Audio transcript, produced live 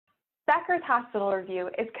Becker's Hospital Review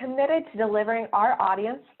is committed to delivering our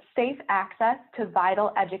audience safe access to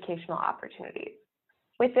vital educational opportunities.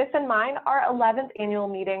 With this in mind, our 11th annual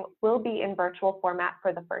meeting will be in virtual format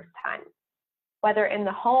for the first time. Whether in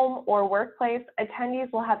the home or workplace,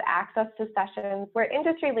 attendees will have access to sessions where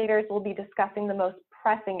industry leaders will be discussing the most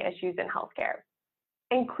pressing issues in healthcare,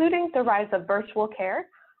 including the rise of virtual care,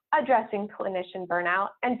 addressing clinician burnout,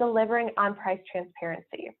 and delivering on price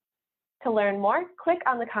transparency. To learn more, click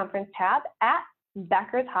on the conference tab at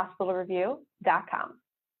beckershospitalreview.com.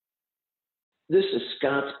 This is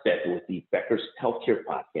Scott Becker with the Becker's Healthcare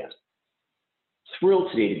Podcast.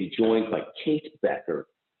 Thrilled today to be joined by Kate Becker.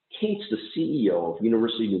 Kate's the CEO of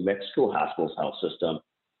University of New Mexico Hospitals Health System,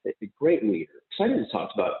 a great leader. Excited to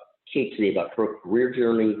talk about Kate today, about her career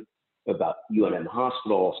journey, about UNM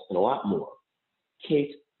hospitals, and a lot more.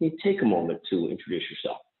 Kate, can you take a moment to introduce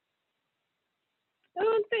yourself?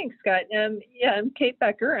 Oh, thanks, Scott. I'm Kate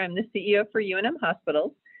Becker. I'm the CEO for UNM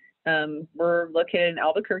Hospitals. We're located in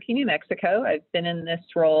Albuquerque, New Mexico. I've been in this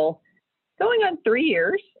role going on 3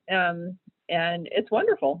 years, and it's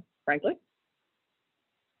wonderful, frankly.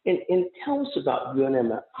 And tell us about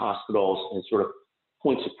UNM hospitals and sort of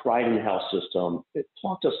points of pride in the health system.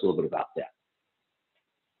 Talk to us a little bit about that.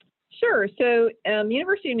 Sure. So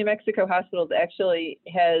University of New Mexico Hospitals actually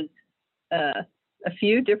has a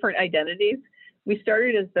few different identities. We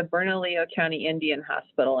started as the Bernalillo County Indian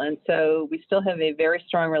Hospital, and so we still have a very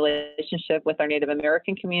strong relationship with our Native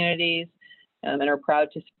American communities and are proud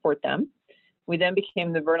to support them. We then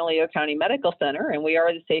became the Bernalillo County Medical Center, and we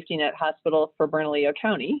are the safety net hospital for Bernalillo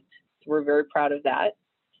County. So we're very proud of that.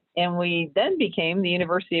 And we then became the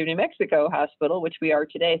University of New Mexico Hospital, which we are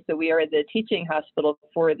today. So we are the teaching hospital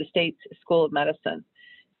for the state's School of Medicine.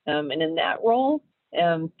 And in that role,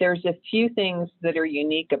 there's a few things that are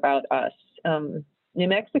unique about us. New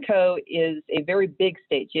Mexico is a very big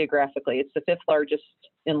state geographically. It's the 5th largest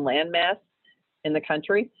in landmass in the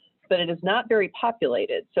country, but it is not very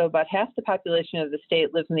populated. So about half the population of the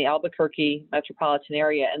state lives in the Albuquerque metropolitan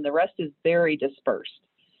area, and the rest is very dispersed.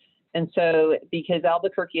 And so because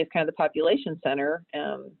Albuquerque is kind of the population center,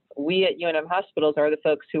 we at UNM Hospitals are the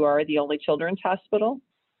folks who are the only children's hospital.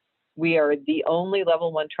 We are the only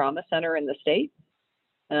level 1 trauma center in the state.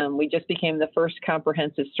 We just became the first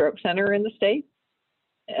comprehensive stroke center in the state.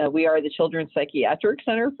 We are the children's psychiatric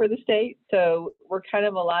center for the state. So we're kind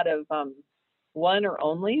of a lot of one or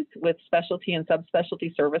onlys with specialty and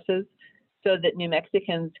subspecialty services so that New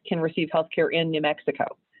Mexicans can receive healthcare in New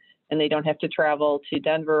Mexico. And they don't have to travel to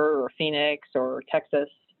Denver or Phoenix or Texas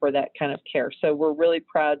for that kind of care. So we're really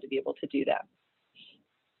proud to be able to do that.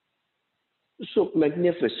 So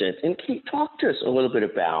magnificent. And can you talk to us a little bit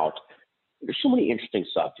about, there's so many interesting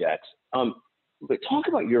subjects, but talk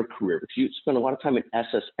about your career, because you spent a lot of time at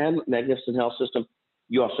SSM, Magnificent Health System.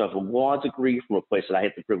 You also have a law degree from a place that I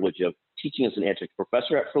had the privilege of teaching as an adjunct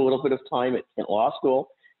professor at for a little bit of time at Kent Law School.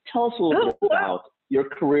 Tell us a little bit about your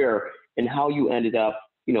career and how you ended up,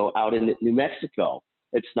 out in New Mexico.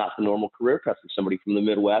 It's not the normal career path for somebody from the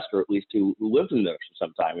Midwest, or at least who lived in there for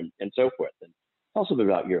some time and so forth. And tell us a bit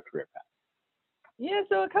about your career path. Yeah,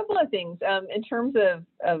 so a couple of things in terms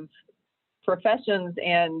of professions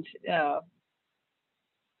and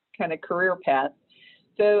kind of career path.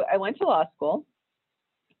 So I went to law school.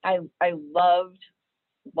 I loved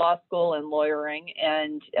law school and lawyering,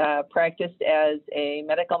 and practiced as a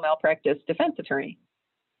medical malpractice defense attorney,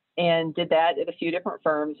 and did that at a few different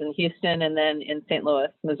firms in Houston and then in St.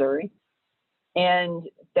 Louis, Missouri. And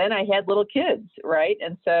then I had little kids, right?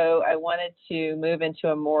 And so I wanted to move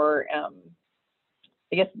into a more,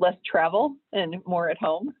 less travel and more at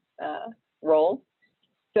home role.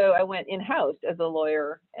 So I went in-house as a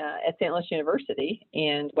lawyer at St. Louis University.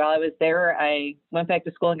 And while I was there, I went back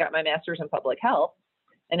to school and got my master's in public health,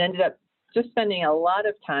 and ended up just spending a lot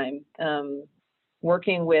of time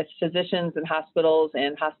working with physicians and hospitals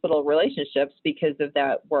and hospital relationships because of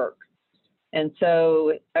that work. And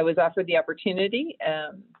so I was offered the opportunity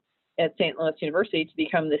at St. Louis University to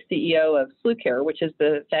become the CEO of SLU Care, which is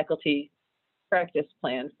the faculty practice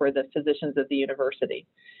plan for the physicians of the university,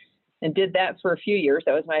 and did that for a few years.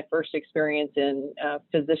 That was my first experience in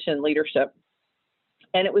physician leadership.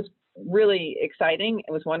 And it was really exciting.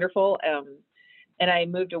 It was wonderful. And I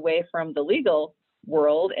moved away from the legal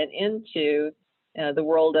world and into the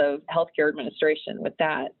world of healthcare administration with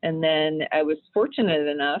that. And then I was fortunate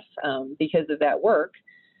enough, because of that work,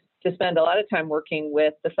 to spend a lot of time working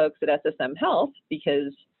with the folks at SSM Health,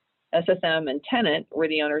 because SSM and Tenet were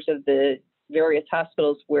the owners of the various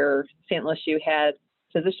hospitals where St. Louis U had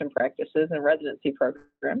physician practices and residency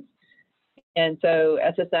programs. And so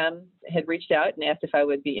SSM had reached out and asked if I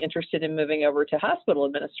would be interested in moving over to hospital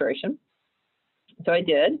administration. So I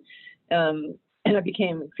did, and I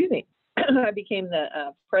became, I became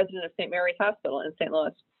the president of St. Mary's Hospital in St.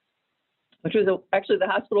 Louis, which was actually the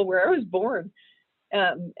hospital where I was born.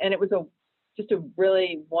 And it was just a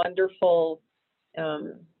really wonderful,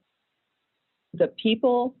 the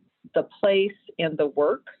people, the place, and the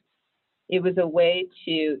work. It was a way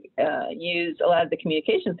to use a lot of the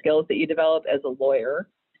communication skills that you develop as a lawyer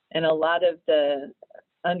and a lot of the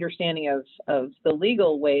understanding of the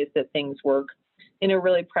legal ways that things work in a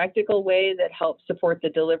really practical way that helps support the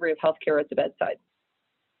delivery of healthcare at the bedside.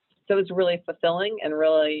 So it was really fulfilling and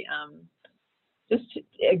really just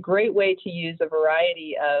a great way to use a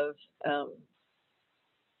variety of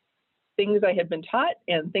things I had been taught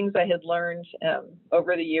and things I had learned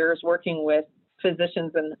over the years working with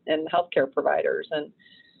physicians and healthcare providers. And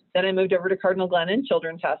then I moved over to Cardinal Glennon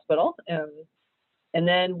Children's Hospital. And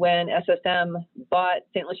then when SSM bought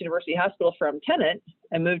St. Louis University Hospital from Tenet,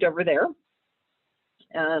 I moved over there.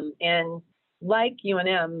 And like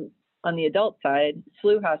UNM on the adult side,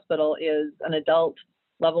 SLU Hospital is an adult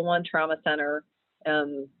level 1 trauma center,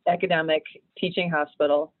 academic teaching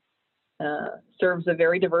hospital, serves a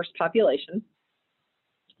very diverse population.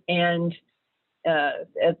 And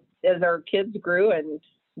as our kids grew and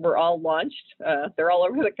were all launched, they're all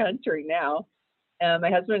over the country now.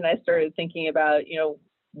 My husband and I started thinking about,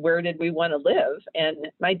 where did we want to live? And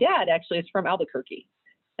my dad actually is from Albuquerque.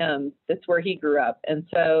 That's where he grew up. And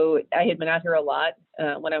so I had been out here a lot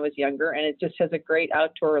when I was younger, and it just has a great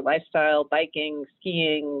outdoor lifestyle, biking,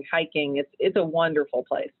 skiing, hiking. It's a wonderful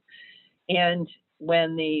place. And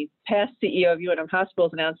when the past CEO of UNM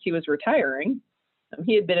Hospitals announced he was retiring,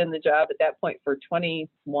 he had been in the job at that point for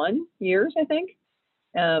 21 years, I think.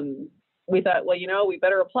 We thought, well, we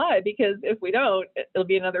better apply, because if we don't, it'll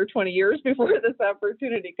be another 20 years before this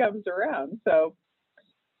opportunity comes around. So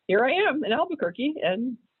here I am in Albuquerque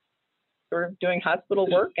and sort of doing hospital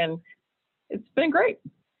work, and it's been great.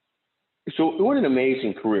 So what an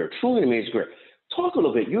amazing career, truly an amazing career. Talk a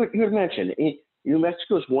little bit, you had mentioned, New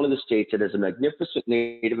Mexico is one of the states that has a magnificent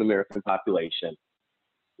Native American population.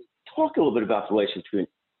 Talk a little bit about the relation between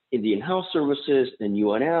Indian Health Services and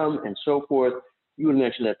UNM and so forth. You had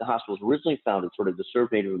mentioned that the hospital was originally founded sort of to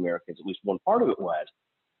serve Native Americans, at least one part of it was.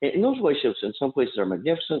 And those relationships in some places are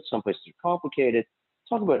magnificent, some places are complicated.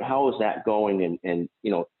 Talk about how is that going, and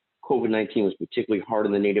COVID-19 was particularly hard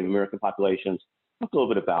on the Native American populations. Talk a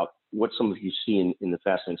little bit about what some of you see in the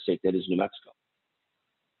fascinating state that is New Mexico.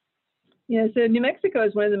 Yeah, so New Mexico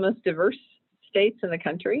is one of the most diverse states in the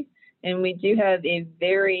country, and we do have a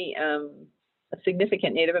very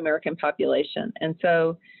significant Native American population. And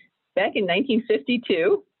so back in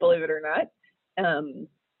 1952, believe it or not,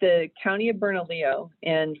 the County of Bernalillo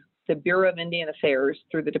and the Bureau of Indian Affairs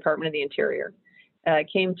through the Department of the Interior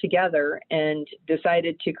came together and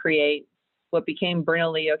decided to create what became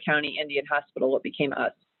Bernalillo County Indian Hospital, what became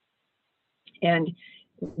us. And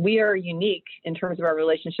we are unique in terms of our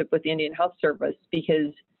relationship with the Indian Health Service,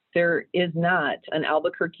 because there is not an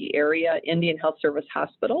Albuquerque area Indian Health Service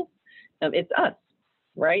hospital. It's us,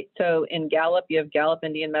 right? So in Gallup, you have Gallup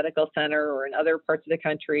Indian Medical Center, or in other parts of the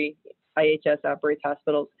country, IHS operates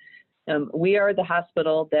hospitals. We are the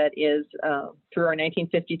hospital that is, through our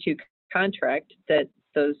 1952 contract that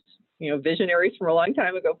those visionaries from a long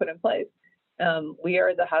time ago put in place. We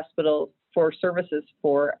are the hospital for services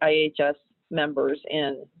for IHS members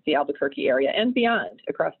in the Albuquerque area and beyond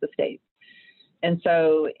across the state. And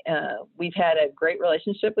so we've had a great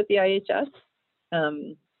relationship with the IHS,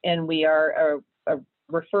 and we are a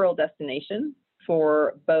referral destination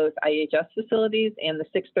for both IHS facilities and the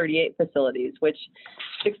 638 facilities, which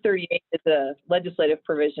 638 is a legislative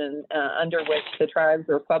provision under which the tribes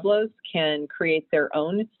or pueblos can create their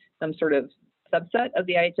own sort of subset of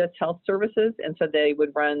the IHS Health Services. And so they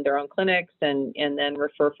would run their own clinics and then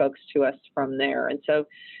refer folks to us from there. And so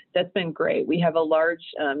that's been great. We have a large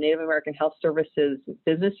Native American Health Services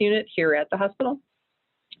business unit here at the hospital.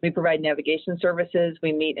 We provide navigation services.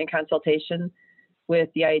 We meet in consultation with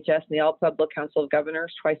the IHS and the All Pueblo Council of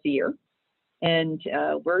Governors twice a year. And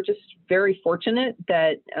we're just very fortunate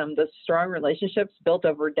that the strong relationships built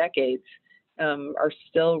over decades are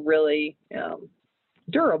still really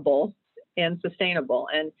durable and sustainable.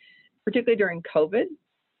 And particularly during COVID,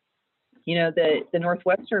 the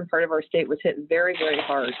northwestern part of our state was hit very, very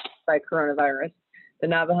hard by coronavirus. The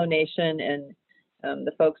Navajo Nation and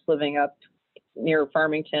the folks living up near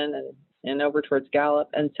Farmington and over towards Gallup.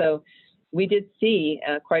 And so we did see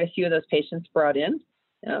quite a few of those patients brought in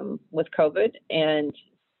with COVID, and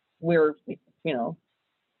we've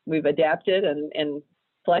adapted and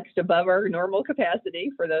flexed above our normal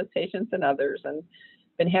capacity for those patients and others, and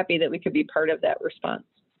been happy that we could be part of that response.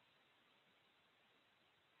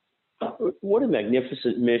 What a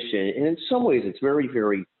magnificent mission. And in some ways, it's very,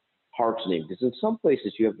 very heartening, because in some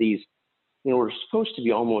places you have these, we're supposed to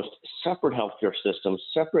be almost separate healthcare systems,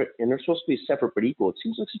 separate, and they're supposed to be separate but equal. It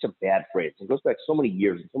seems like such a bad phrase. It goes back so many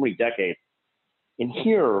years and so many decades. And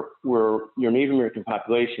here, where your Native American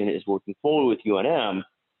population is working fully with UNM,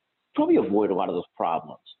 probably avoid a lot of those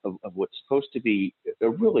problems of what's supposed to be a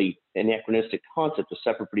really anachronistic concept of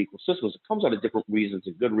separate but equal systems. It comes out of different reasons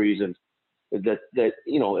and good reasons that at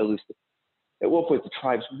least at one point the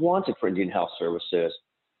tribes wanted for Indian Health Services.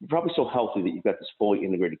 You're probably so healthy that you've got this fully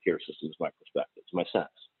integrated care system, is my perspective, it's my sense.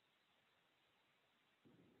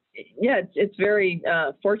 Yeah, it's very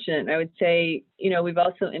fortunate. I would say, we've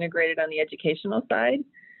also integrated on the educational side.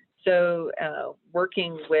 So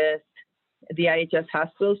working with the IHS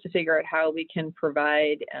hospitals to figure out how we can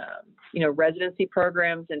provide, residency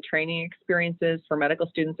programs and training experiences for medical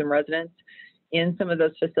students and residents in some of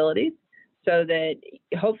those facilities, so that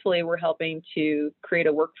hopefully we're helping to create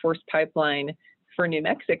a workforce pipeline for New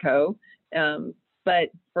Mexico, but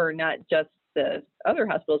for not just the other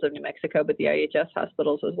hospitals of New Mexico, but the IHS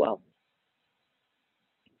hospitals as well.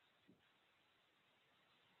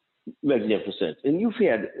 Magnificent. And you've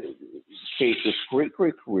had, Kate, this great,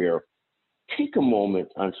 great career. Take a moment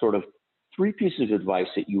on sort of 3 pieces of advice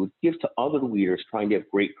that you would give to other leaders trying to have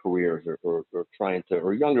great careers, or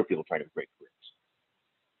younger people trying to have great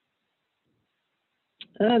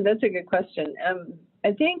careers. That's a good question.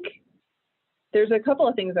 I think there's a couple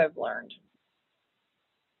of things I've learned.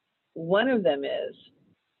 One of them is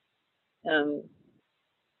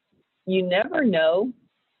you never know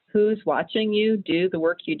who's watching you do the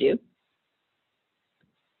work you do,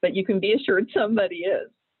 but you can be assured somebody is.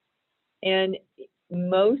 And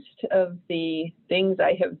most of the things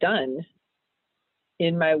I have done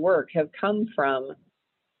in my work have come from,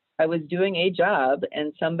 I was doing a job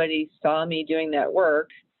and somebody saw me doing that work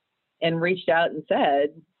and reached out and said,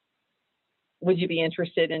 would you be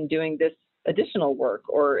interested in doing this additional work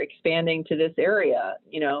or expanding to this area?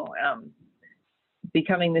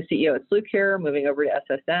 Becoming the CEO at SluCare, moving over to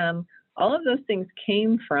SSM, all of those things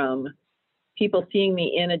came from people seeing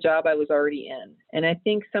me in a job I was already in. And I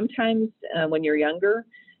think sometimes when you're younger,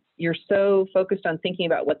 you're so focused on thinking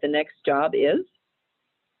about what the next job is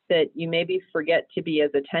that you maybe forget to be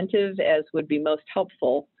as attentive as would be most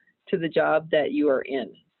helpful to the job that you are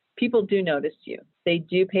in. People do notice you. They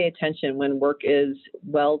do pay attention when work is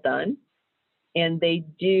well done, and they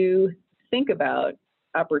do think about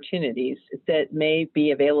opportunities that may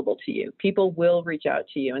be available to you. People will reach out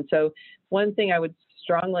to you. And so one thing I would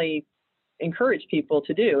strongly encourage people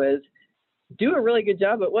to do is do a really good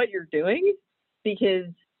job at what you're doing, because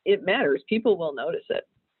it matters. People will notice it.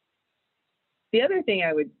 The other thing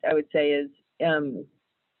I would say is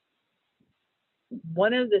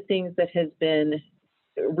one of the things that has been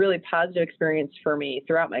a really positive experience for me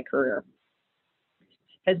throughout my career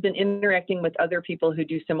has been interacting with other people who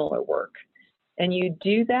do similar work. And you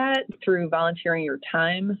do that through volunteering your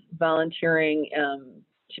time, volunteering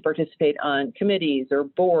to participate on committees or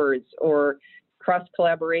boards or cross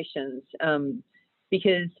collaborations,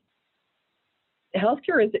 because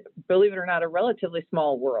healthcare is, believe it or not, a relatively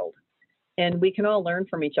small world. And we can all learn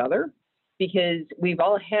from each other because we've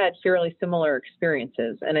all had fairly similar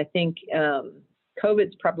experiences. And I think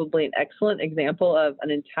COVID's probably an excellent example of an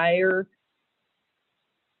entire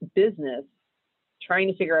business trying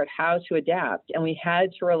to figure out how to adapt, and we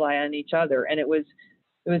had to rely on each other. And it was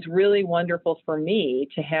really wonderful for me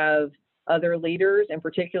to have other leaders, and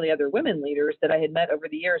particularly other women leaders that I had met over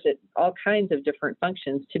the years at all kinds of different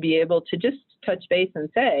functions, to be able to just touch base and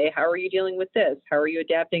say, how are you dealing with this? How are you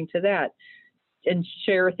adapting to that? And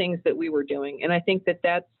share things that we were doing. And I think that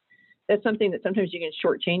that's something that sometimes you can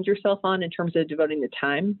shortchange yourself on in terms of devoting the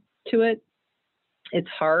time to it. It's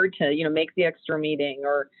hard to, make the extra meeting,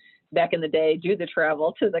 or back in the day, do the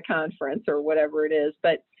travel to the conference or whatever it is.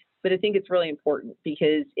 But I think it's really important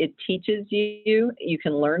because it teaches you, you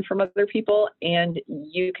can learn from other people, and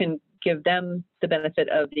you can give them the benefit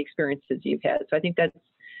of the experiences you've had. So I think that's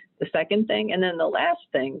the second thing. And then the last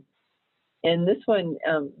thing, and this one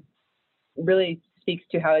really speaks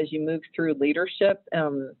to how, as you move through leadership,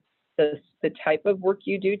 the type of work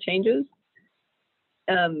you do changes.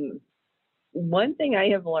 One thing I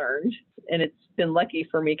have learned, and it's been lucky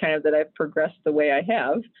for me kind of that I've progressed the way I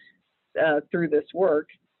have through this work,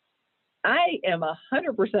 I am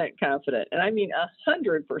 100% confident, and I mean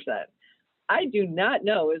 100%. I do not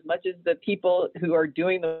know as much as the people who are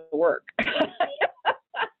doing the work.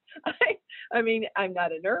 I mean, I'm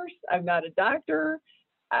not a nurse, I'm not a doctor,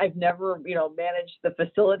 I've never, managed the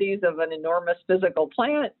facilities of an enormous physical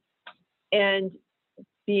plant. And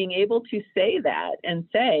being able to say that and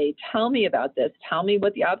say, tell me about this, tell me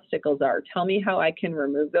what the obstacles are, tell me how I can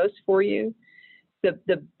remove those for you.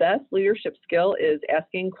 The best leadership skill is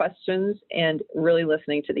asking questions and really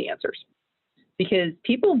listening to the answers, because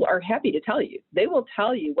people are happy to tell you. They will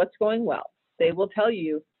tell you what's going well. They will tell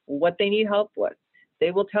you what they need help with.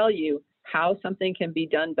 They will tell you how something can be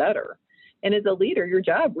done better. And as a leader, your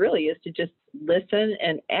job really is to just listen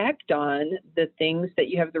and act on the things that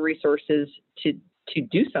you have the resources to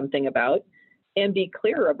do something about, and be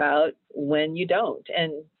clear about when you don't.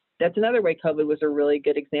 And that's another way COVID was a really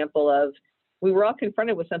good example of, we were all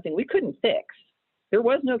confronted with something we couldn't fix. There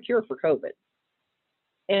was no cure for COVID.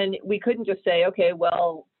 And we couldn't just say, okay,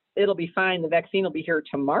 well, it'll be fine. The vaccine will be here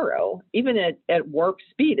tomorrow. Even at warp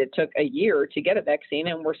speed, it took a year to get a vaccine,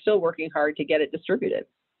 and we're still working hard to get it distributed.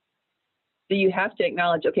 So you have to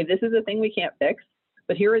acknowledge, okay, this is a thing we can't fix,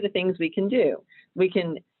 but here are the things we can do. We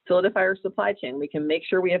can solidify our supply chain. We can make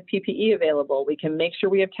sure we have PPE available. We can make sure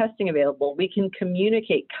we have testing available. We can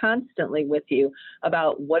communicate constantly with you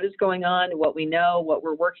about what is going on, what we know, what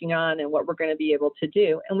we're working on, and what we're going to be able to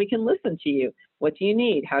do. And we can listen to you. What do you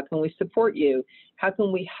need? How can we support you? How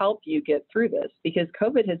can we help you get through this? Because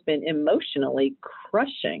COVID has been emotionally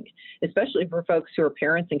crushing, especially for folks who are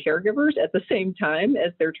parents and caregivers at the same time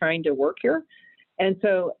as they're trying to work here. And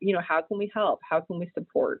so, how can we help? How can we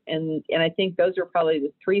support? And I think those are probably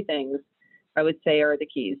the three things I would say are the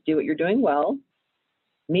keys. Do what you're doing well,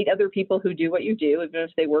 meet other people who do what you do, even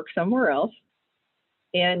if they work somewhere else.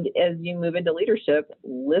 And as you move into leadership,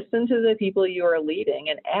 listen to the people you are leading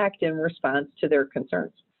and act in response to their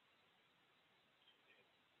concerns.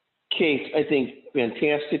 Kate, I think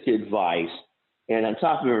fantastic advice. And on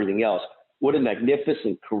top of everything else, what a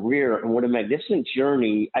magnificent career and what a magnificent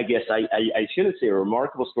journey. I guess I shouldn't say a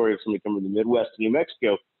remarkable story of somebody coming from the Midwest to New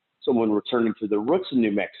Mexico, someone returning to the roots of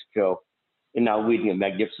New Mexico, and now leading a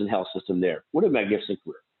magnificent health system there. What a magnificent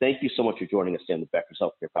career. Thank you so much for joining us on the Becker's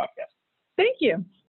Healthcare Podcast. Thank you.